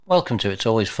Welcome to It's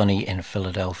Always Funny in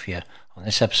Philadelphia. On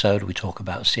this episode we talk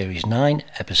about Series 9,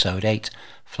 Episode 8,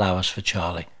 Flowers for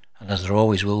Charlie. And as there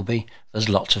always will be, there's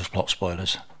lots of plot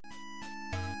spoilers.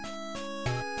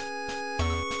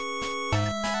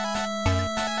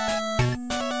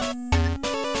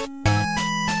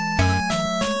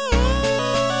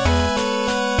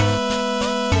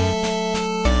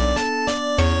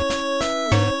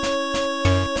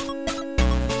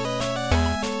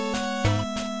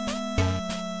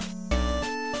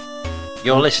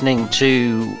 You're listening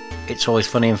to It's Always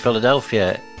Funny in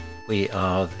Philadelphia. We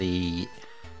are the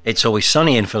It's Always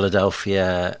Sunny in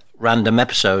Philadelphia random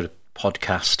episode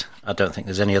podcast. I don't think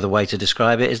there's any other way to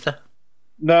describe it, is there?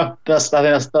 No, I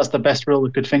think that's the best rule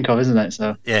we could think of, isn't it?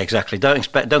 So yeah, exactly. Don't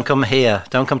come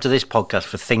to this podcast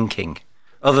for thinking.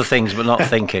 Other things, but not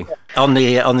thinking. On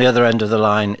the other end of the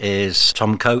line is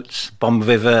Tom Coates, Bon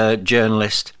Vivant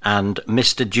journalist, and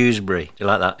Mr. Dewsbury. Do you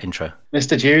like that intro?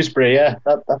 Mr. Dewsbury, yeah.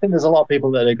 I think there's a lot of people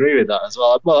that agree with that as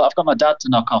well. Well, I've got my dad to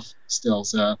knock off still,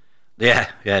 so yeah,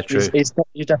 true. He's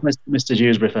definitely Mr.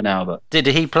 Dewsbury for now. But did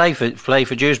he play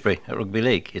for Dewsbury at rugby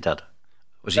league? Your dad?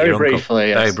 Was it very your uncle? Briefly?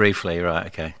 Yes. Very briefly, right?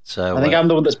 Okay. So I think I'm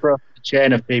the one that's broken the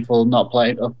chain of people not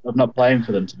playing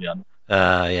for them, to be honest.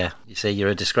 Yeah. You see, you're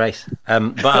a disgrace.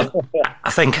 But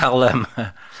I think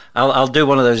I'll do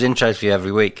one of those intros for you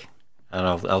every week, and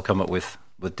I'll come up with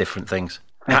different things.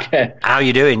 Okay. How are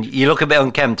you doing? You look a bit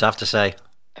unkempt, I have to say.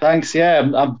 Thanks. Yeah,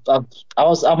 I'm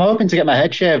hoping to get my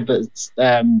head shaved, but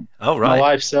oh, right. My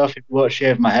wife Sophie won't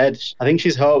shave my head. I think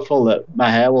she's hopeful that my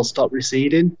hair will stop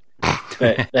receding,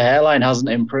 but the hairline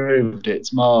hasn't improved.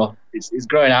 It's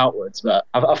growing outwards. But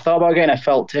I've thought about getting a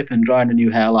felt tip and drawing a new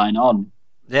hairline on.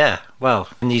 Yeah, well,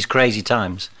 in these crazy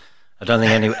times, I don't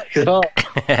think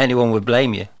anyone would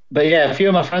blame you. But yeah, a few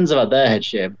of my friends have had their head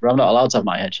shaved, but I'm not allowed to have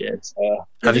my head shaved. So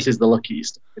this is the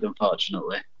luckiest,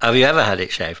 unfortunately. Have you ever had it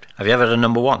shaved? Have you ever had a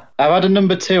number one? I've had a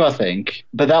number two, I think.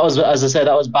 But that was, as I said,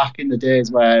 that was back in the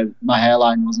days where my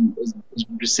hairline was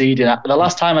receding. The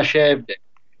last time I shaved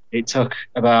it took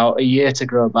about a year to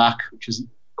grow back, which was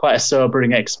quite a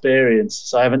sobering experience.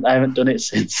 So I haven't done it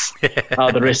since. Out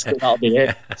of the risk that that'll be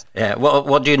it. Yeah.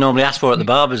 What do you normally ask for at the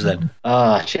barbers then?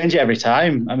 Change it every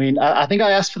time. I mean, I think I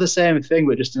ask for the same thing,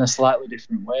 but just in a slightly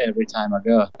different way every time I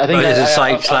go. I think it's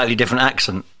a slightly different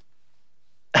accent.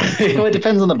 Well, it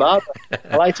depends on the barber.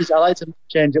 I like to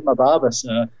change up my barber,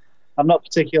 so I'm not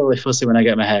particularly fussy when I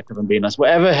get my haircut, if I'm being honest.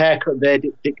 Whatever haircut they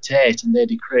dictate and they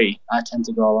decree, I tend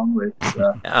to go along with.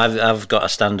 So. I've got a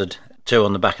standard 2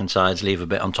 on the back and sides, leave a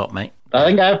bit on top, mate. I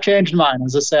think I've changed mine.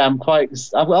 As I say,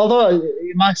 although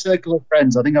in my circle of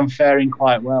friends, I think I'm faring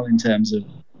quite well in terms of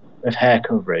hair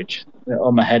coverage,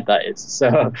 on my head that is.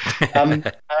 So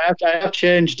I have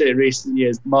changed it in recent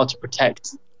years more to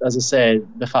protect, as I say,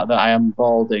 the fact that I am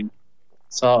balding,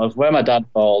 sort of where my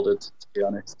dad balded, to be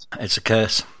honest. It's a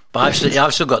curse. But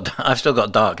I've still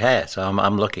got dark hair, so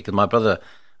I'm lucky because my brother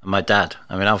and my dad.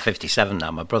 I mean, I'm 57 now.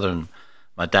 My brother and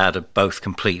my dad are both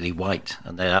completely white,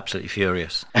 and they're absolutely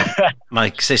furious.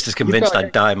 My sister's convinced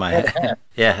I'd dye my hair.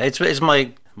 Yeah, it's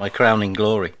my crowning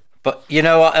glory. But you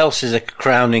know what else is a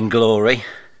crowning glory?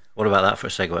 What about that for a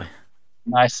segue?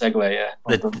 Nice segue, yeah.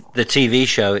 The TV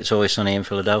show It's Always Sunny in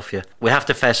Philadelphia. We have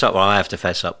to fess up, or I have to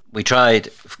fess up. We tried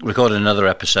recording another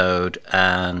episode,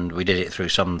 and we did it through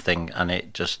something, and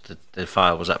it just the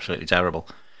file was absolutely terrible.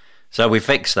 So we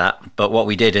fixed that. But what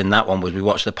we did in that one was we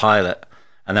watched the pilot.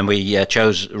 And then we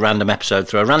chose a random episode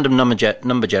through a random number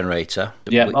generator.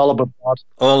 Yeah, all above board.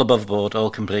 All above board,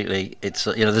 all completely. It's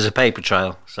there's a paper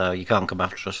trail, so you can't come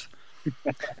after us.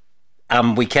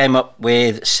 We came up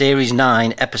with Series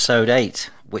 9, Episode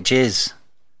 8, which is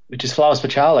Flowers for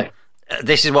Charlie.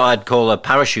 This is what I'd call a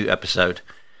parachute episode,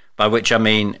 by which I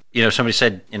mean, somebody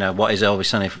said, what is Always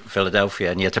Sunny in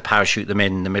Philadelphia, and you had to parachute them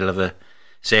in the middle of a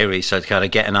series, so to kind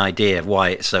of get an idea of why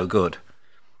it's so good.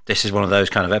 This is one of those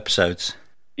kind of episodes.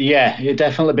 Yeah, it'd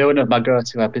definitely be one of my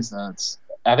go-to episodes.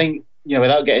 I think,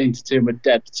 without getting into too much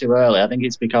depth too early, I think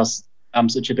it's because I'm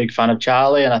such a big fan of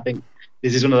Charlie, and I think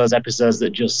this is one of those episodes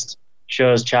that just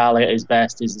shows Charlie at his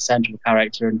best. He's the central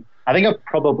character, and I think I've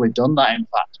probably done that, in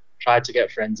fact. Tried to get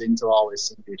friends into Always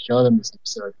Sunny, show them this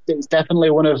episode. It's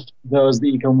definitely one of those that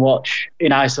you can watch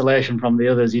in isolation from the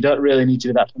others. You don't really need to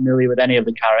be that familiar with any of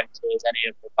the characters, any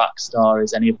of the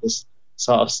backstories, any of this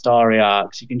sort of story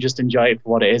arcs. You can just enjoy it for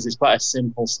what it is. It's quite a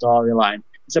simple storyline.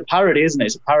 It's a parody, isn't it?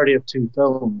 It's a parody of 2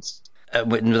 films.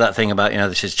 With that thing about,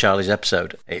 this is Charlie's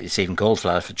episode. It's even called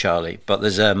Flowers for Charlie. But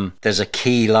there's a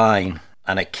key line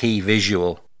and a key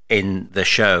visual in the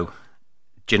show.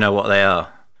 Do you know what they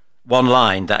are? One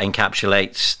line that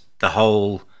encapsulates the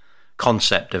whole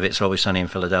concept of It's Always Sunny in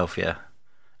Philadelphia.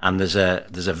 and there's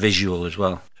a visual as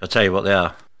well. I'll tell you what they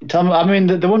are. Tell me, I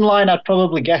mean, the one line I'd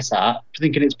probably guess at,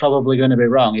 thinking it's probably going to be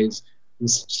wrong, is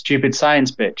this stupid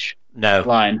science bitch No.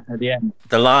 line at the end.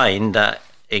 The line that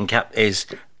is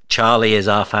Charlie is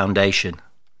our foundation.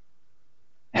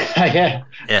 Yeah.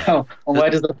 Oh, and where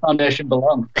does the foundation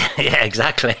belong? Yeah,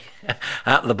 exactly.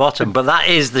 At the bottom. But that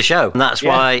is the show. And that's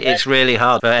why it's really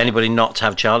hard for anybody not to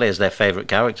have Charlie as their favourite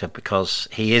character, because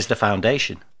he is the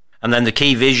foundation. And then the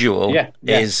key visual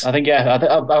is... I think,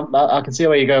 I can see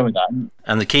where you're going with that.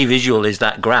 And the key visual is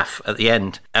that graph at the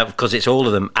end, because it's all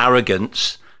of them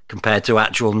arrogance compared to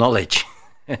actual knowledge.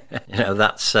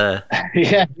 That's...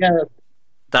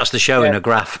 That's the show in a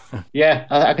graph. Yeah,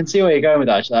 I can see where you're going with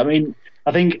that, actually. I mean,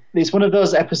 I think it's one of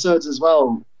those episodes as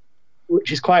well,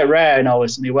 which is quite rare in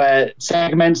Always Sunny, where it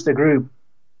segments the group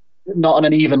not on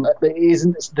an even.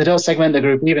 They don't segment the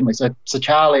group evenly. So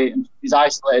Charlie is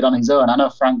isolated on his own. I know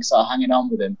Frank's sort of hanging on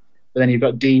with him, but then you've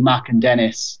got Dee, Mac, and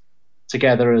Dennis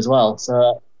together as well.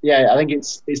 So yeah, I think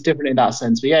it's different in that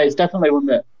sense. But yeah, it's definitely one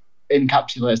that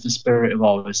encapsulates the spirit of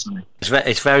Always Sunny.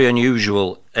 It's very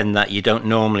unusual in that you don't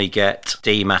normally get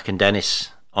Dee, Mac, and Dennis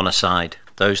on a side.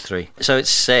 Those three. So it's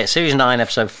Series 9,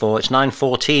 Episode 4. It's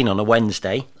 9:14 on a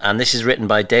Wednesday. And this is written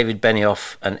by David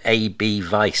Benioff and A.B.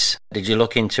 Weiss. Did you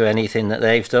look into anything that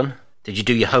they've done? Did you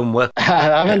do your homework? I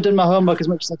haven't done my homework as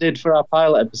much as I did for our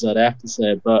pilot episode, I have to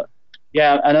say. But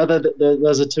yeah, I know that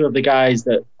those are two of the guys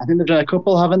that I think they've done a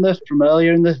couple, haven't they, from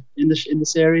earlier in the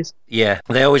series? Yeah,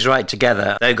 they always write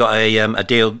together. They've got a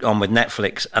deal on with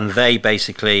Netflix, and they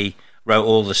basically wrote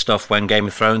all the stuff when Game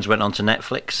of Thrones went onto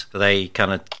Netflix. So they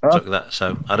kind of took that.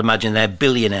 So I'd imagine they're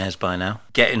billionaires by now,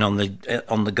 getting on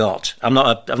the got.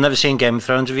 I've never seen Game of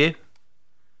Thrones. Have you?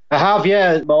 I have,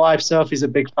 yeah. My wife Sophie's a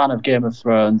big fan of Game of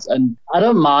Thrones, and I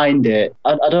don't mind it.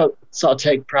 I don't sort of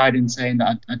take pride in saying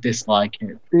that I dislike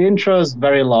it. The intro's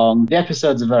very long. The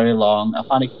episodes are very long. I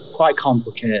find it quite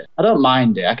complicated. I don't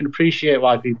mind it. I can appreciate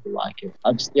why people like it.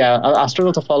 I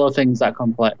struggle to follow things that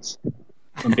complex, if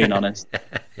I'm being honest.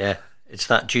 Yeah. It's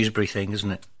that Dewsbury thing,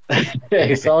 isn't it?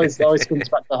 It always comes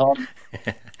back to home.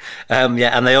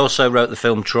 Yeah, and they also wrote the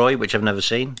film Troy, which I've never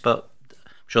seen, but I'm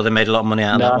sure they made a lot of money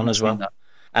out of that one as well.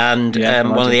 And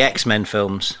one of the X-Men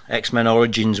films, X-Men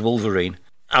Origins Wolverine.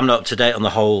 I'm not up to date on the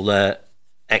whole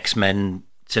X-Men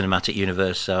cinematic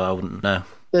universe, so I wouldn't know.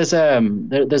 There's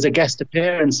a guest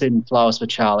appearance in Flowers for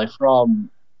Charlie from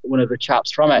one of the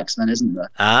chaps from X-Men, isn't there?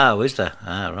 Is there?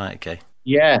 Right, okay.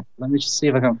 Yeah, let me just see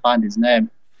if I can find his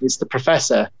name. It's the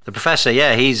Professor. The Professor,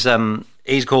 yeah. He's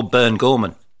called Burn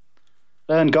Gorman.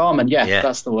 Burn Gorman, yeah,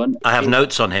 that's the one. I have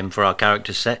notes on him for our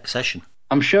character session.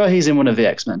 I'm sure he's in one of the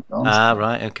X-Men films.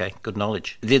 Right, okay. Good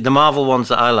knowledge. The Marvel ones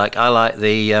that I like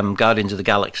the Guardians of the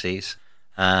Galaxies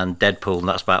and Deadpool, and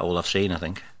that's about all I've seen, I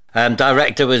think.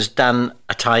 Director was Dan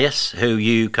Attias, who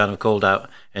you kind of called out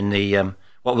in the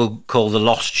what we'll call the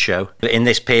Lost show. In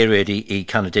this period, he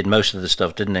kind of did most of the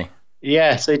stuff, didn't he?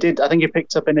 Yeah, so he did. I think he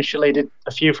picked up initially, did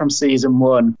a few from season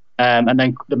 1, and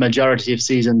then the majority of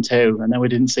season 2, and then we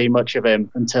didn't see much of him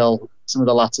until some of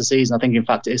the latter season. I think, in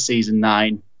fact, it is season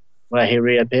 9 where he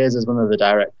reappears as one of the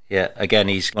directors. Yeah, again,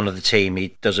 he's one of the team.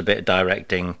 He does a bit of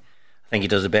directing. I think he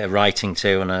does a bit of writing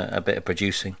too, and a bit of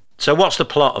producing. So, what's the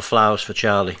plot of Flowers for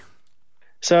Charlie?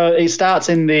 So it starts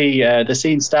in the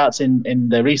scene starts in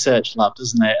the research lab,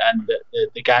 doesn't it? And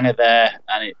the gang are there,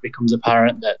 and it becomes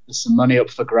apparent that there's some money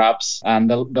up for grabs, and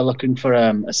they're looking for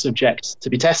a subject to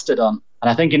be tested on.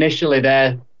 And I think initially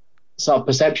their sort of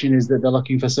perception is that they're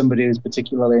looking for somebody who's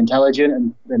particularly intelligent,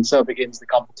 and then so begins the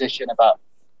competition about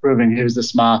proving who's the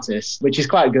smartest, which is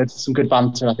quite good. Some good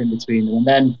banter, I think, between them. And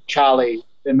then Charlie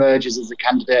emerges as a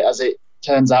candidate, as it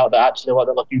turns out that actually what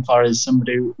they're looking for is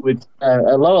somebody with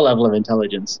a lower level of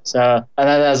intelligence. So, and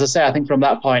then, as I say, I think from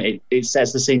that point it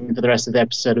sets the scene for the rest of the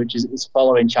episode, which is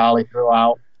following Charlie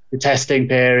throughout the testing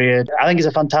period. I think it's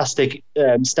a fantastic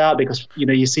start because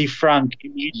you see Frank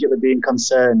immediately being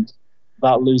concerned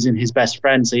about losing his best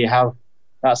friend. So you have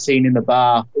that scene in the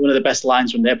bar, one of the best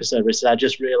lines from the episode, which is, "I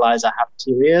just realised I have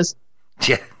 2 ears."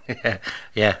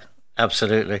 Yeah,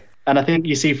 absolutely. And I think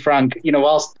you see Frank,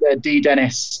 whilst Dee,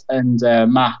 Dennis and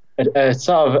Matt are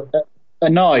sort of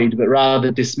annoyed but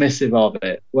rather dismissive of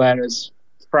it, whereas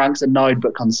Frank's annoyed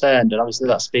but concerned, and obviously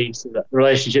that speaks to the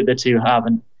relationship the two have,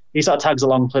 and he sort of tags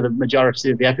along for the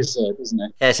majority of the episode, doesn't he?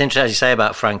 Yeah, it's interesting you say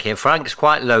about Frank here. Frank's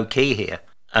quite low-key here,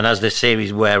 and as the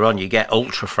series wear on, you get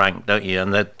ultra Frank, don't you?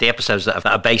 And the episodes that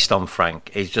are based on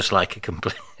Frank is just like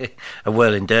a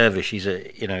whirling dervish. He's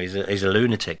a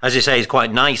lunatic. As you say, he's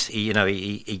quite nice.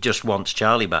 He just wants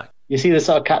Charlie back. You see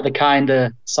the kind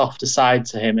of softer side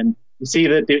to him, and you see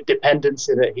the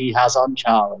dependency that he has on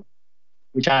Charlie,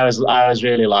 which I was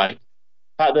really like.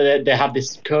 fact that they have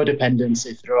this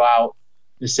codependency throughout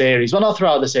the series. Well, not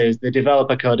throughout the series. They develop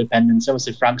a codependency.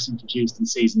 Obviously, Frank's introduced in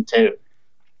season 2.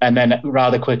 And then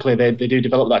rather quickly, they do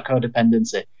develop that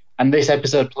codependency. And this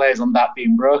episode plays on that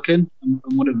being broken, and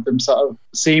one of them sort of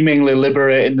seemingly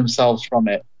liberating themselves from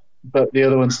it, but the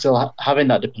other one still having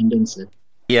that dependency.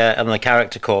 Yeah, and the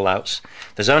character call-outs.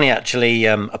 There's only actually,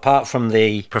 apart from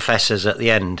the professors at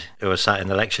the end who are sat in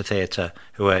the lecture theatre,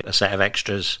 who are a set of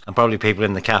extras, and probably people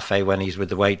in the cafe when he's with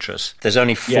the waitress, there's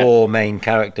only 4 main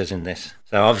characters in this.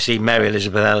 So obviously Mary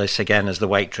Elizabeth Ellis again as the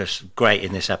waitress, great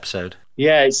in this episode.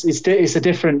 Yeah, it's a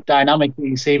different dynamic that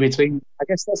you see between. I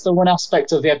guess that's the one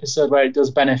aspect of the episode where it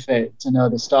does benefit to know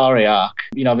the story arc.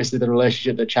 You know, obviously the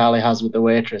relationship that Charlie has with the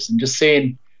waitress, and just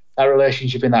seeing that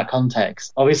relationship in that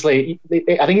context. Obviously,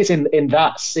 I think it's in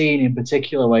that scene in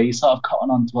particular where you sort of cotton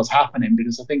on to what's happening,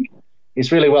 because I think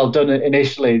it's really well done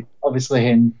initially. Obviously,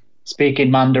 him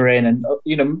speaking Mandarin, and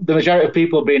the majority of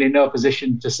people being in no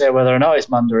position to say whether or not it's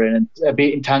Mandarin, and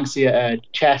beating Tanxi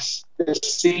at chess. The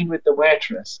scene with the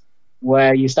waitress,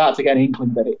 where you start to get an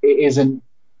inkling that it isn't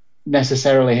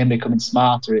necessarily him becoming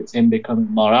smarter, it's him becoming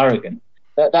more arrogant.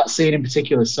 That scene in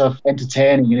particular is so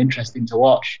entertaining and interesting to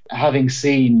watch, having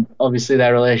seen, obviously,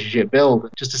 their relationship build,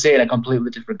 just to see it in a completely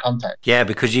different context. Yeah,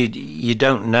 because you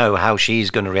don't know how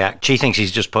she's going to react. She thinks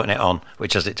he's just putting it on,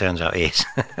 which, as it turns out, he is.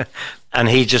 And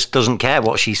he just doesn't care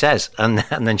what she says. And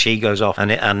then she goes off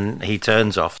and he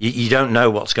turns off. You don't know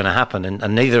what's going to happen.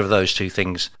 And neither of those two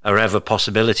things are ever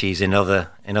possibilities in other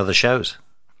shows.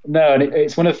 No, and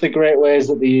it's one of the great ways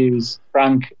that they use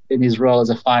Frank in his role as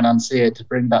a financier to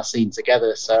bring that scene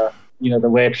together. So, the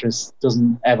waitress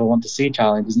doesn't ever want to see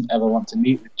Charlie, doesn't ever want to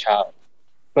meet with Charlie.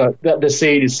 But the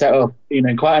scene is set up,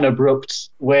 in quite an abrupt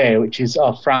way, which is,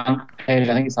 Frank paid,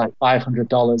 I think it's like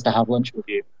 $500 to have lunch with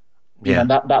you. Yeah.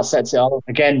 And that sets it all up.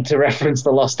 Again, to reference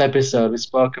the lost episode, we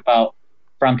spoke about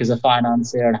Frank as a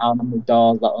financier and how many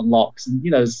doors that unlocks. And,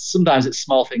 sometimes it's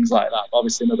small things like that. But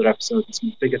obviously, in other episodes, it's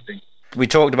some bigger things. We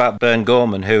talked about Bern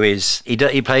Gorman, who is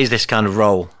he plays this kind of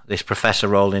role, this professor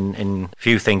role in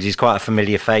few things. He's quite a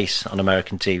familiar face on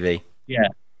American TV. Yeah.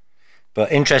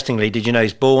 But interestingly, did you know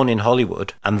he's born in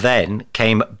Hollywood and then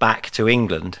came back to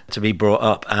England to be brought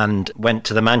up and went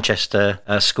to the Manchester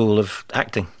School of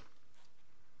Acting?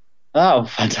 Oh,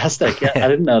 fantastic! Yeah, I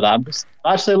didn't know that. I'm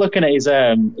actually looking at his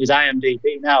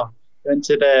IMDb now. Went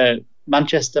to the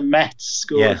Manchester Met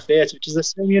School of Theatre, which is the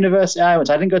same university I went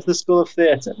to. I didn't go to the School of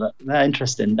Theatre, but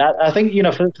interesting. I think,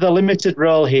 for the limited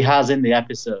role he has in the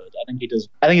episode, I think he does.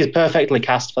 I think he's perfectly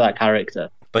cast for that character.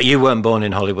 But you weren't born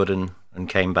in Hollywood and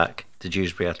came back to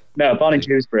Dewsbury? No, born in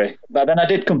Dewsbury. But then I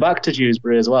did come back to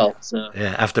Dewsbury as well. So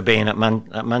yeah, after being at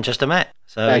Manchester Met.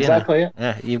 So exactly.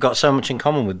 Yeah, you've got so much in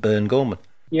common with Bern Gorman.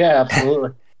 Yeah,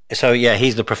 absolutely. So yeah,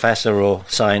 he's the professor or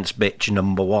science bitch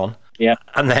number 1. Yeah.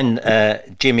 And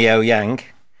then Jimmy O Yang,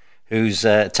 who's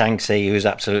Tanxi, who's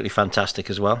absolutely fantastic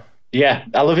as well. Yeah,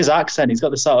 I love his accent. He's got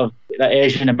the sort of that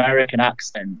Asian American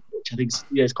accent, which I think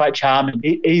is quite charming.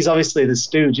 He's obviously the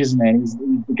stooge, isn't he? He's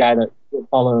the guy that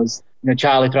follows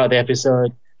Charlie throughout the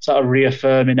episode, sort of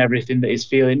reaffirming everything that he's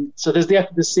feeling. So there's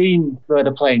the scene where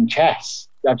they're playing chess.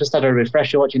 I've just had a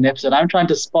refresher watching the episode. I'm trying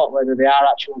to spot whether they are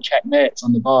actual checkmates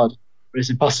on the board, but it's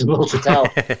impossible to tell.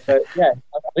 But yeah,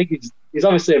 I think he's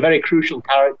obviously a very crucial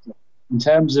character in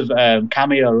terms of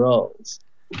cameo roles.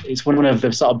 It's one of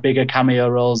the sort of bigger cameo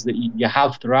roles that you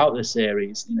have throughout the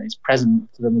series. He's present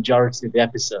for the majority of the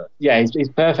episode. Yeah, he's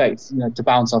perfect, to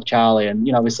bounce off Charlie.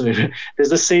 And obviously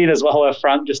there's a scene as well where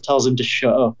Frank just tells him to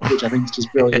shut up, which I think is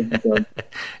just brilliant done.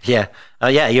 Yeah,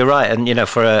 you're right. And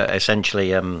for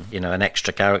essentially an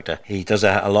extra character, he does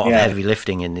a lot of heavy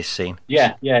lifting in this scene.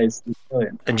 Yeah, it's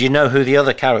brilliant. And do you know who the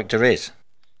other character is?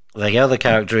 The other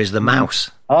character is the mouse.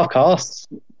 Oh, of course.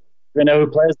 We know who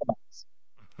plays the mouse.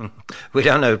 We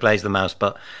don't know who plays the mouse,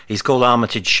 but he's called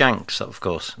Armitage Shanks, of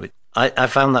course. I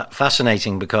found that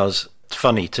fascinating because it's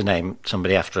funny to name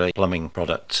somebody after a plumbing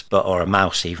product, or a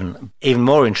mouse even. Even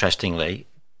more interestingly,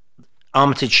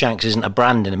 Armitage Shanks isn't a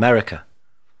brand in America.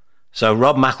 So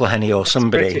Rob McElhenney or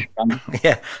somebody,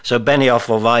 so Benioff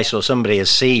or Vice or somebody has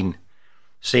seen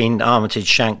Armitage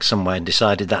Shanks somewhere and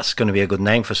decided that's going to be a good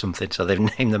name for something, so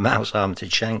they've named the mouse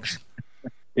Armitage Shanks.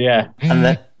 Yeah. And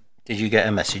then, did you get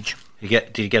a message?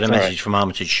 Did you get a message from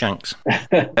Armitage Shanks?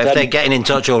 If they're getting in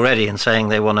touch already and saying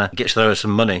they want to throw us some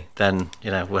money, then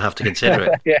we'll have to consider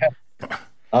it. Yeah,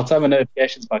 I'll turn my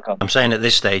notifications back on. I'm saying at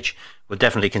this stage we'll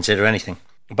definitely consider anything.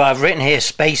 But I've written here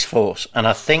Space Force, and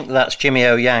I think that's Jimmy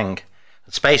O Yang.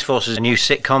 Space Force is a new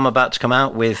sitcom about to come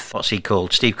out with, what's he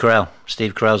called? Steve Carell.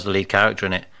 Steve Carell's the lead character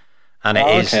in it, and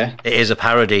it is a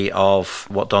parody of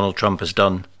what Donald Trump has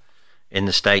done in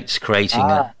the States creating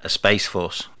a space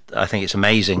force. I think it's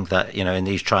amazing that, in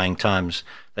these trying times,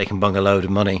 they can bung a load of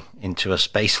money into a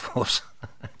space force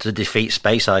to defeat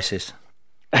space ISIS.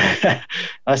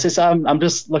 I'm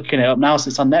just looking it up now. So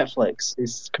it's on Netflix.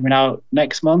 It's coming out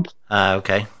next month.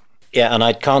 Okay. Yeah, and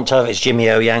I can't tell if it's Jimmy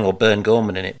O Yang or Bern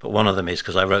Gorman in it, but one of them is,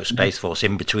 because I wrote Space Force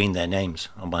in between their names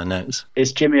on my notes.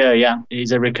 It's Jimmy O Yang.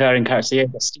 He's a recurring character. Yeah,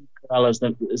 Steve Carell as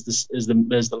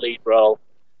the lead role.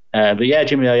 But yeah,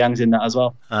 Jimmy O Yang's in that as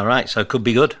well. All right, so it could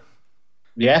be good.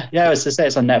 Yeah. As I say,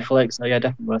 it's on Netflix. So yeah,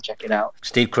 definitely worth checking out.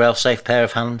 Steve Carell, safe pair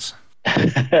of hands.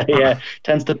 Yeah,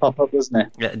 tends to pop up, doesn't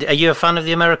it? Yeah. Are you a fan of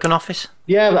The American Office?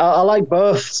 Yeah, I like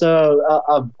both. So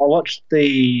I watched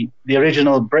the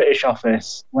original British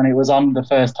Office when it was on the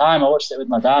first time. I watched it with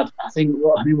my dad.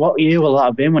 What year will that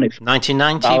have been when it?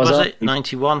 1990 was it?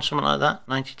 91, something like that.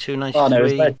 92, 93, oh, no, it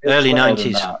was early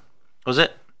 90s. Was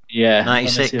it? Yeah,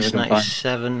 96,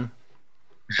 97.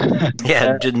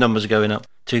 Yeah, numbers going up.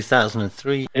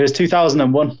 2003. It was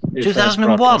 2001.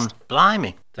 2001.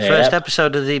 Blimey. The first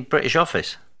episode of the British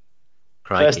Office.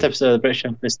 Crikey. First episode of the British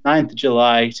Office, 9th of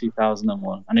July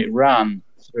 2001, and it ran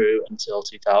through until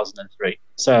 2003.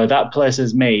 So that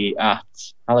places me at,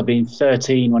 I'll have been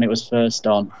 13 when it was first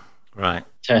on. Right.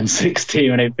 Turned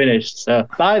 16 when it finished. So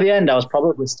by the end, I was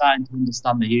probably starting to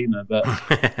understand the humour, but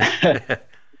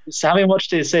so having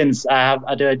watched it since,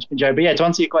 I do enjoy it. But yeah, to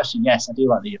answer your question, yes, I do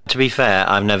like the. To be fair,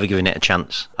 I've never given it a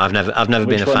chance. I've never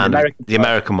been a fan of the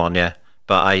American one, yeah.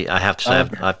 But I have to say,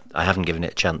 I haven't given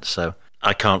it a chance, so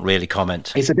I can't really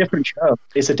comment. It's a different show.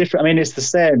 It's the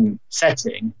same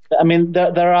setting. I mean,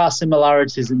 there are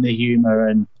similarities in the humour,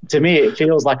 and to me, it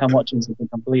feels like I'm watching something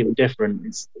completely different.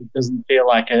 It doesn't feel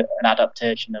like an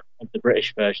adaptation of the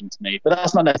British version to me, but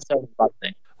that's not necessarily a bad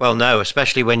thing. Well, no,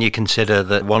 especially when you consider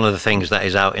that one of the things that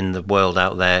is out in the world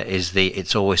out there is the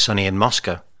It's Always Sunny in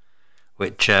Moscow,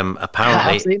 which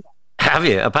apparently... Have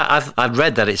you? I've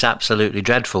read that it's absolutely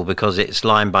dreadful because it's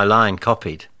line by line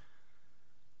copied.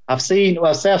 I've seen it.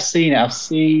 I've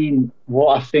seen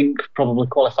what I think probably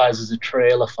qualifies as a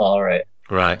trailer for it.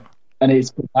 Right. And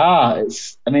it's bizarre.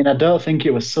 I don't think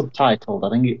it was subtitled. I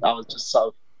think I was just sort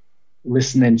of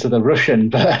listening to the Russian.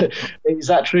 But is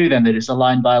that true then, that it's a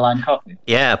line by line copy?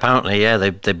 Yeah, apparently, yeah.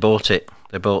 They bought it.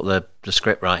 They bought the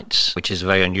script rights, which is a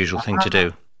very unusual thing to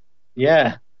do.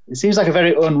 Yeah. It seems like a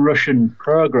very un-Russian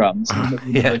program.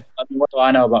 Yeah. What do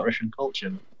I know about Russian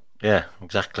culture? Yeah,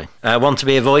 exactly. One to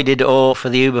be avoided, or for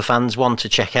the Uber fans, one to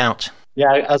check out.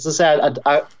 Yeah, as I said,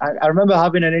 I remember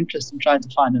having an interest in trying to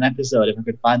find an episode if I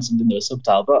could find something that was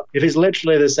subtitled. But if it's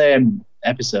literally the same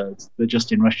episodes, but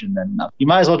just in Russian, then you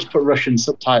might as well just put Russian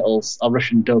subtitles or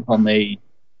Russian dub on the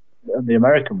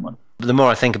American one. The more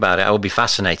I think about it, I will be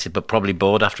fascinated, but probably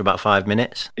bored after about 5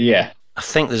 minutes. Yeah. I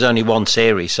think there's only one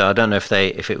series, so I don't know if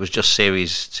it was just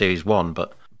series one.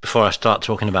 But before I start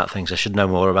talking about things, I should know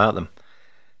more about them.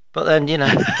 But then,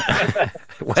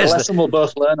 where's a lesson we'll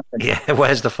both learn, I think. Yeah,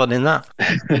 where's the fun in that?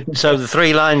 So the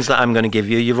 3 lines that I'm going to give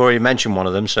you, you've already mentioned one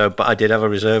of them. But I did have a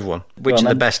reserve one. Which are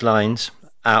the best lines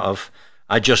out of?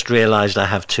 I just realised I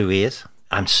have 2 ears.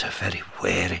 I'm so very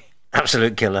wary.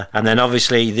 Absolute killer. And then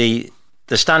obviously the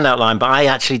standout line, but I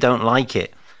actually don't like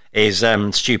it, is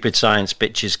stupid science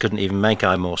bitches couldn't even make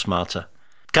I more smarter.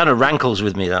 Kind of rankles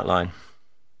with me, that line.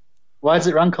 Why does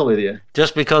it rankle with you?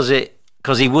 Just because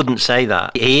he wouldn't say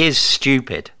that. He is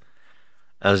stupid,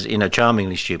 as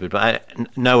charmingly stupid, but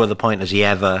at no other point has he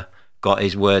ever got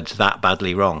his words that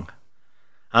badly wrong.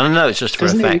 I don't know, it's just for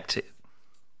effect.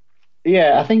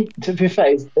 Yeah, I think, to be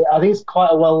fair, I think it's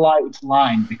quite a well-liked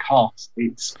line because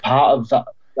it's part of that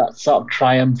sort of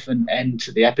triumphant end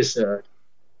to the episode.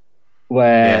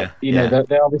 Where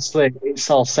they obviously, it's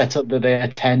all set up that they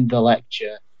attend the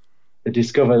lecture, they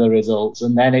discover the results,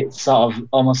 and then it's sort of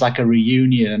almost like a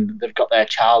reunion, and they've got their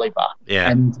Charlie back. Yeah.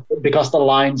 And because the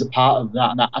lines are part of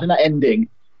that, and I think that ending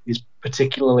is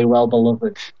particularly well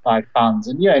beloved by fans,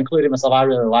 and including myself, I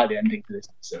really like the ending to this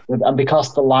episode. And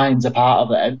because the lines are part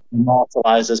of it,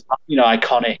 immortalised as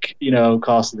iconic, of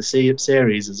course, of the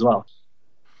series as well.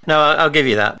 No, I'll give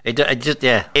you that. It just,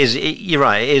 you're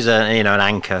right. It is an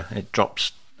anchor. It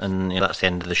drops, and that's the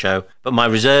end of the show. But my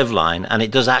reserve line, and it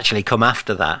does actually come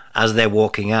after that, as they're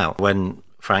walking out, when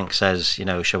Frank says,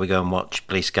 shall we go and watch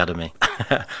Police Academy?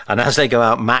 And as they go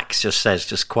out, Max just says,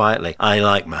 just quietly, I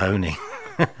like Mahoney.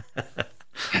 They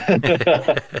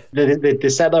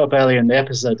set that up earlier in the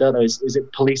episode, don't they? Is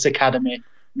it Police Academy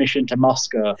Mission to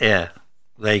Moscow? Yeah,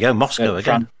 there you go, Moscow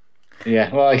again.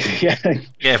 Yeah, well, yeah.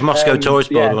 Yeah, if Moscow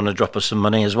Tourist Board want to drop us some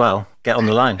money as well, get on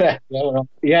the line.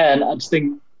 Yeah, and I just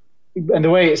think, and the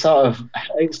way it's sort of,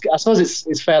 I suppose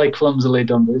it's fairly clumsily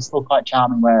done, but it's still quite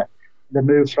charming where they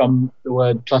move from the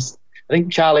word plus. I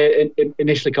think Charlie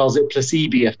initially calls it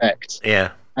placebo effect,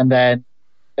 Yeah. and then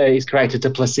he's corrected to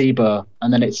placebo,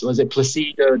 and then was it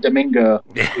Placido Domingo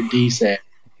in DC,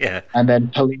 Yeah. and then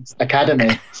Police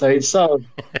Academy. So it's sort of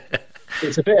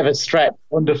it's a bit of a stretch.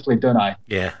 Wonderfully done,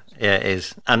 Yeah, it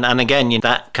is. And again,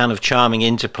 that kind of charming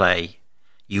interplay,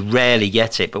 you rarely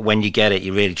get it, but when you get it,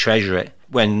 you really treasure it.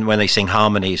 When they sing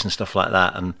harmonies and stuff like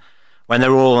that, and when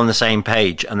they're all on the same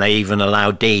page, and they even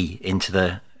allow Dee into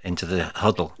the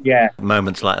huddle. Yeah,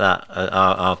 moments like that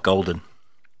are golden.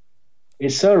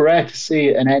 It's so rare to see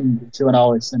an end to an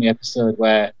Always Sunny episode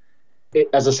where,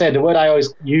 as I said, the word I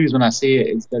always use when I see it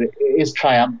is that it is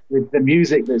triumph with the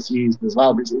music that's used as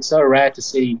well. But it's so rare to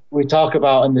see. We talk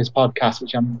about in this podcast,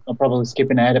 which I'm probably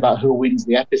skipping ahead, about who wins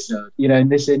the episode. In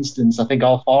this instance, I think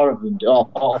all 4 of them do, or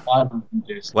 4 or 5 of them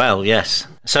do. Well, yes.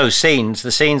 So the scenes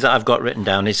that I've got written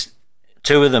down is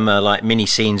 2 of them are like mini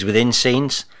scenes within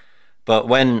scenes. But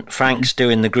when Frank's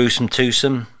doing the gruesome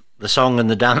twosome, the song and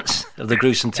the dance of the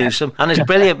gruesome twosome, and it's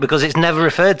brilliant because it's never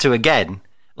referred to again,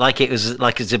 like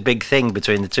it's a big thing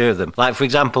between the 2 of them. Like, for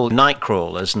example, night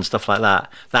crawlers and stuff like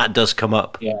that. That does come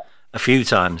up a few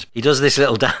times. He does this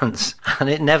little dance, and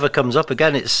it never comes up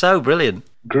again. It's so brilliant.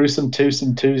 Gruesome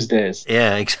twosome Tuesdays.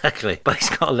 Yeah, exactly. But he's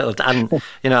got a little, and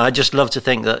I just love to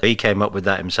think that he came up with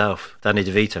that himself. Danny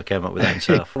DeVito came up with that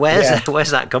himself. Where's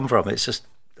that come from? It's just,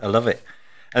 I love it.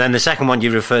 And then the second one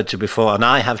you referred to before, and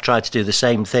I have tried to do the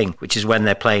same thing, which is when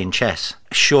they're playing chess.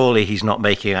 Surely he's not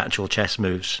making actual chess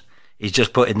moves. He's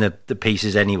just putting the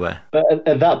pieces anywhere. But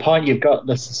at that point, you've got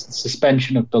the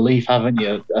suspension of belief, haven't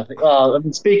you? I think. Well, I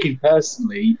mean, speaking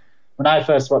personally, when I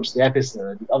first watched the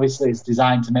episode, obviously it's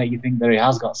designed to make you think that he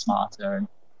has got smarter, and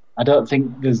I don't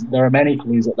think there are many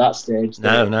clues at that stage.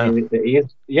 That he is.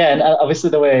 Yeah, and obviously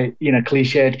the way,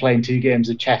 cliched playing 2 games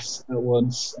of chess at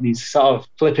once, and he's sort of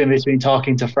flipping between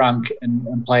talking to Frank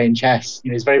and playing chess.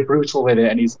 He's very brutal with it,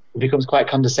 and he becomes quite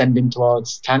condescending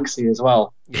towards Tanksy as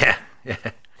well. Yeah.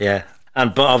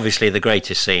 But obviously the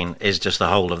greatest scene is just the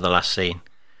whole of the last scene.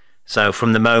 So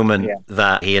from the moment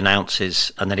that he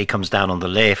announces, and then he comes down on the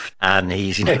lift, and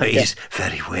he's he's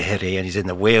very weary, and he's in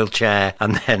the wheelchair,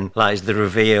 and then like the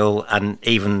reveal, and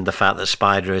even the fact that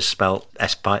Spider is spelled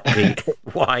SPYDER,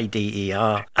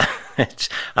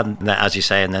 and as you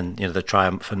say, and then the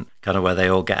triumphant kind of where they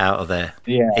all get out of there.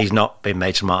 Yeah, he's not been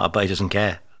made smarter, but he doesn't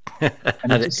care.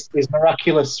 And his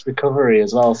miraculous recovery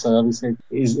as well. So obviously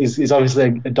he's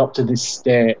obviously adopted this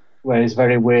state where he's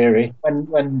very weary.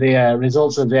 When the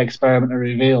results of the experiment are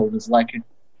revealed, there's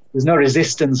no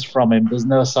resistance from him. There's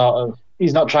no sort of,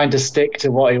 he's not trying to stick to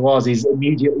what he was. He's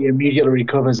immediately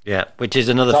recovers. Yeah, which is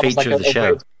another feature of the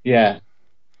show. Yeah.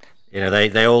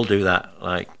 They all do that.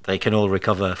 Like, they can all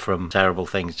recover from terrible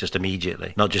things just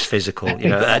immediately, not just physical.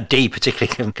 Dee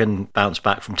particularly can bounce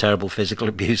back from terrible physical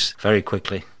abuse very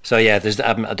quickly. So yeah,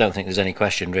 I don't think there's any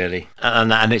question really,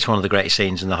 and it's one of the greatest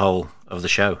scenes in the whole of the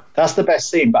show. That's the best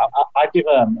scene. But I give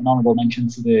an honourable mention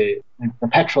to the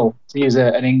petrol, to use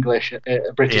an English, a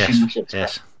British English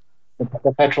expression. Yes.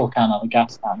 The petrol can or the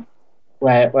gas can,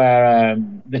 where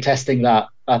they're testing that.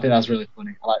 I think that's really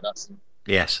funny. I like that scene.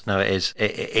 Yes, no, it is.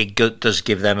 It does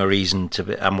give them a reason to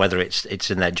be, and whether it's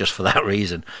in there just for that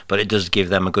reason, but it does give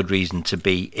them a good reason to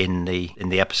be in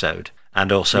the episode,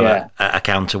 and also a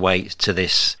counterweight to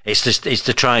this. It's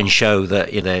to try and show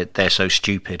that they're so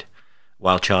stupid,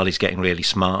 while Charlie's getting really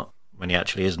smart when he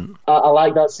actually isn't. I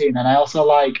like that scene, and I also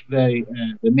like the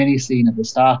mini scene at the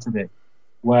start of it,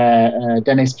 where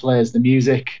Dennis plays the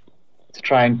music to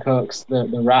try and coax the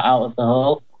rat out of the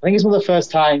hole. I think it's one of the first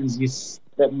times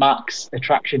that Mac's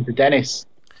attraction to Dennis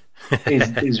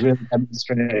is really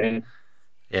demonstrated.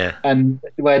 Yeah. And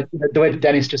the way that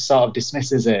Dennis just sort of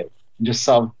dismisses it and just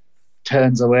sort of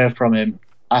turns away from him,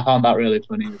 I found that really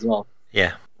funny as well.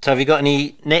 Yeah. So have you got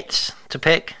any nits to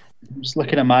pick? I'm just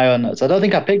looking at my own notes. I don't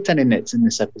think I picked any nits in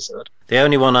this episode. The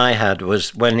only one I had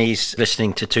was when he's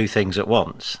listening to 2 things at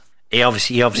once. He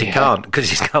obviously can't,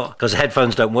 because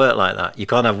headphones don't work like that. You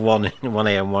can't have one in one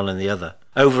ear and one in the other.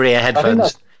 Over-ear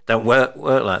headphones don't work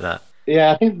like that.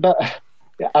 Yeah, I think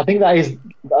that is.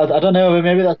 I don't know.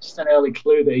 Maybe that's just an early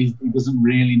clue that he doesn't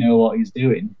really know what he's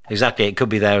doing. Exactly. It could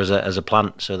be there as a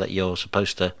plant, so that you're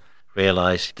supposed to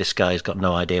realise this guy's got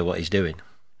no idea what he's doing.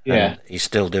 Yeah, and he's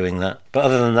still doing that. But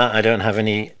other than that, I don't have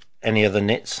any other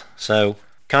nits. So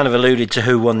kind of alluded to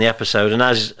who won the episode, and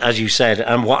as you said,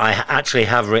 and what I actually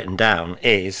have written down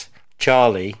is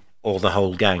Charlie or the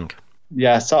whole gang.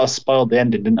 Yeah, I sort of spoiled the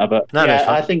ending, didn't I? But no,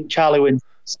 I think Charlie wins the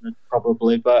episode,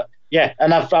 probably. But yeah,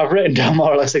 and I've written down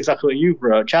more or less exactly what you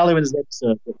wrote. Charlie wins the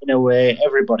episode, but in a way,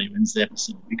 everybody wins the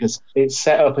episode because it's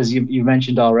set up, as you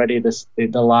mentioned already,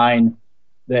 the line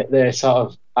the sort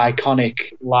of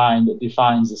iconic line that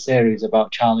defines the series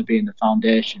about Charlie being the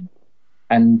foundation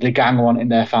and the gang wanting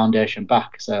their foundation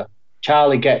back. So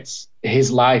Charlie gets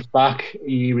his life back.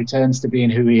 He returns to being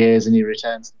who he is, and he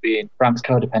returns to being Frank's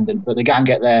codependent. But the gang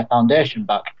get their foundation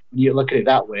back. When you look at it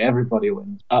that way, everybody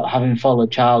wins. Having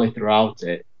followed Charlie throughout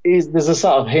it, there's a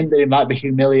sort of hint that he might be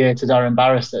humiliated or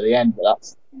embarrassed at the end,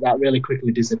 but that really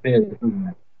quickly disappears, doesn't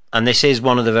it? And this is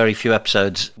one of the very few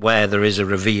episodes where there is a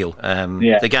reveal.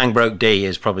 The Gang Broke D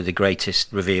is probably the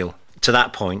greatest reveal. To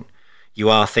that point, you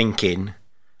are thinking,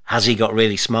 has he got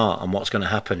really smart and what's going to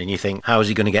happen? And you think, how is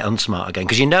he going to get unsmart again?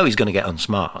 Because you know he's going to get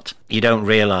unsmart. You don't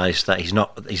realise that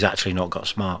he's actually not got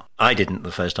smart. I didn't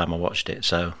the first time I watched it.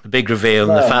 So the big reveal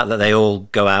and the fact that they all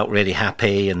go out really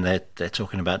happy and they're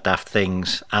talking about daft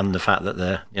things, and the fact that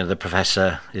the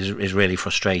professor is really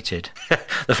frustrated.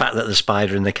 The fact that the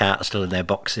spider and the cat are still in their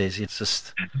boxes. It's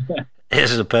just,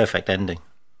 this is a perfect ending.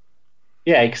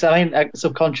 Yeah, because I mean,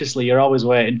 subconsciously, you're always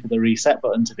waiting for the reset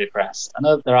button to be pressed. I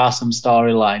know there are some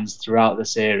storylines throughout the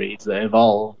series that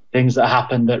evolve, things that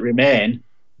happen that remain,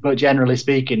 but generally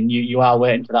speaking, you are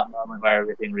waiting for that moment where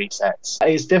everything resets.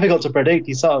 It's difficult to predict.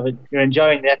 You're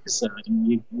enjoying the episode, and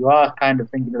you are kind of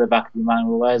thinking in the back of your mind,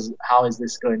 well, how is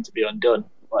this going to be undone?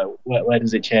 Where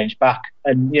does it change back?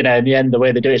 And, in the end, the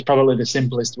way they do it is probably the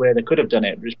simplest way they could have done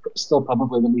it, but it's still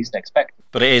probably the least expected.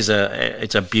 But it's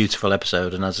a beautiful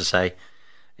episode, and as I say,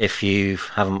 if you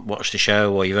haven't watched the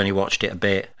show or you've only watched it a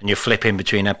bit and you're flipping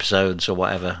between episodes or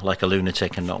whatever, like a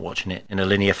lunatic, and not watching it in a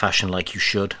linear fashion like you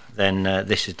should, then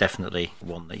this is definitely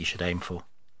one that you should aim for.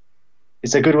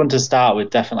 It's a good one to start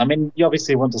with, definitely. I mean, you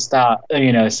obviously want to start,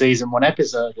 season 1,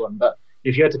 episode 1, but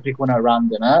if you had to pick one at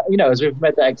random, as we've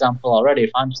made that example already,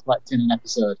 if I'm selecting an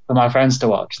episode for my friends to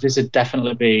watch, this would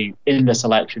definitely be in the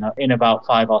selection, in about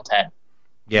 5 or 10.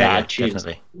 Yeah,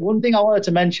 definitely. One thing I wanted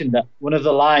to mention, that one of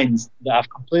the lines that I've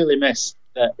completely missed,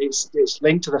 that it's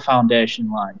linked to the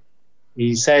foundation line.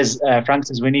 He says, Frank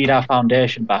says, we need our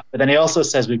foundation back. But then he also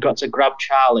says we've got to grab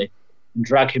Charlie and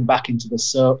drag him back into the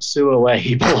sewer where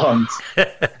he belongs.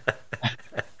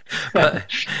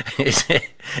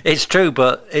 It's true,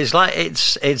 but it's like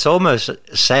it's almost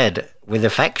said with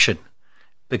affection.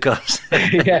 Because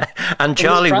and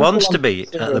Charlie wants to be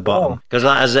at the bottom, because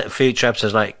as future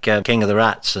episodes like King of the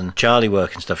Rats and Charlie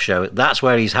Work and stuff show, that's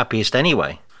where he's happiest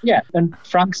anyway. Yeah, and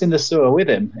Frank's in the sewer with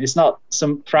him.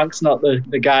 Frank's not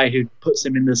the guy who puts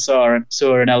him in the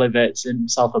sewer and elevates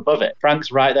himself above it.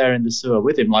 Frank's right there in the sewer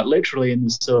with him, like literally in the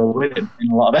sewer with him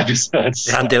in a lot of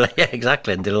episodes. And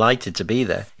exactly, and delighted to be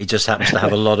there. He just happens to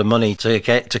have a lot of money to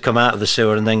come out of the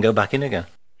sewer and then go back in again.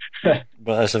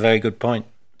 But that's a very good point.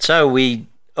 So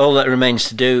all that remains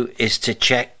to do is to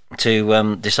check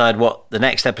to decide what the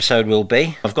next episode will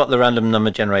be. I've got the random number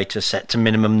generator set to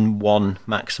minimum 1,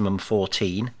 maximum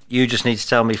 14. You just need to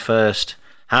tell me first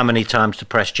how many times to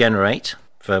press generate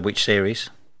for which series.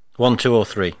 1, 2 or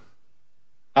 3?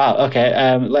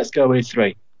 Okay. Let's go with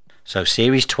 3. So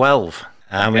series 12.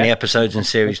 How many episodes in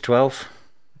series 12?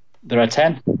 There are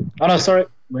 10. Oh no, sorry.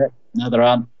 Wait, no, there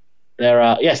aren't. There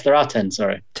are 10,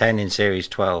 sorry. 10 in series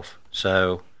 12.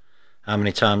 So how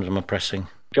many times am I pressing?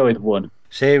 Go with 1.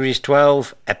 Series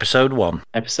 12, episode 1.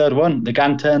 Episode 1, the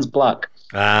gang turns black.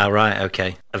 Right,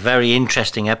 okay. A very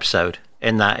interesting episode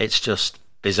in that it's just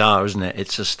bizarre, isn't it?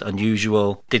 It's just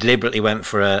unusual. Deliberately went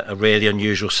for a really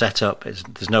unusual setup.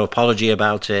 There's no apology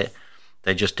about it.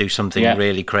 They just do something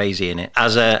really crazy in it.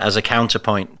 As a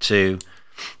counterpoint to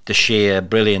the sheer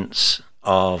brilliance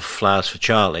of Flowers for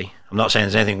Charlie, I'm not saying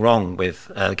there's anything wrong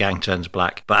with Gang Turns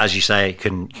Black, but as you say, you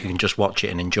can just watch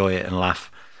it and enjoy it and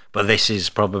laugh. But this is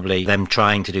probably them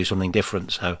trying to do something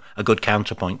different, so a good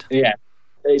counterpoint. Yeah,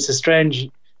 it's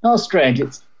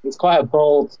it's quite a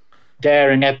bold,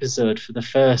 daring episode for the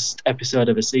first episode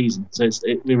of a season. So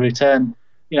we return,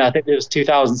 I think it was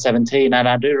 2017, and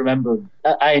I do remember,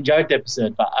 I enjoyed the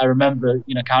episode, but I remember,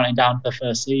 counting down to the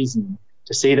first season,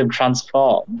 to see them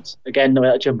transformed. Again,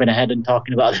 jumping ahead and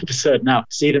talking about the episode now,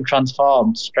 to see them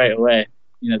transformed straight away,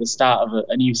 the start of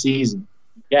a new season.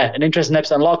 Yeah, an interesting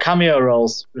episode. A lot of cameo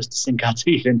roles for us to sink our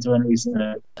teeth into and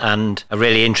research. And a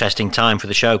really interesting time for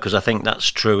the show, because I think that's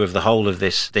true of the whole of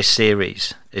this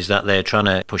series, is that they're trying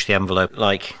to push the envelope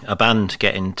like a band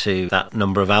getting to that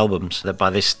number of albums, that by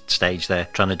this stage they're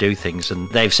trying to do things. And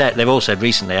they've all said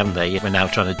recently, haven't they, we're now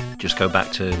trying to just go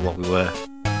back to what we were.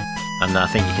 And I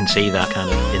think you can see that kind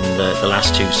of in the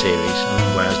last 2 series,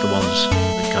 whereas the ones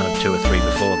kind of 2 or 3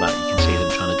 before that, you can see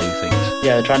them trying to do things.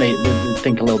 Yeah, they're trying to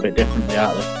think a little bit differently,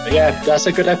 aren't they? But yeah, that's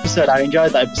a good episode. I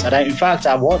enjoyed that episode. In fact,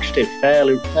 I watched it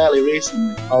fairly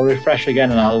recently. I'll refresh again,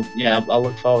 and I'll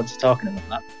look forward to talking about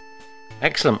that.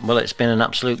 Excellent. Well, it's been an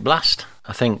absolute blast.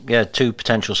 I think, 2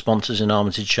 potential sponsors in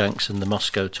Armitage Shanks and the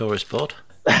Moscow Tourist Board.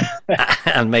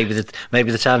 And maybe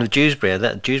the town of Dewsbury.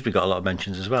 Dewsbury got a lot of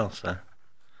mentions as well. So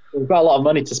we've got a lot of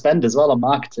money to spend as well on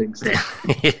marketing. So.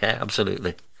 Yeah,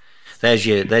 absolutely. There's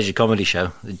your comedy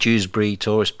show, the Dewsbury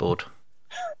Tourist Board.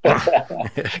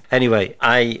 Anyway,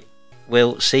 I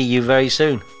will see you very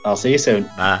soon. I'll see you soon.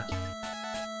 Bye.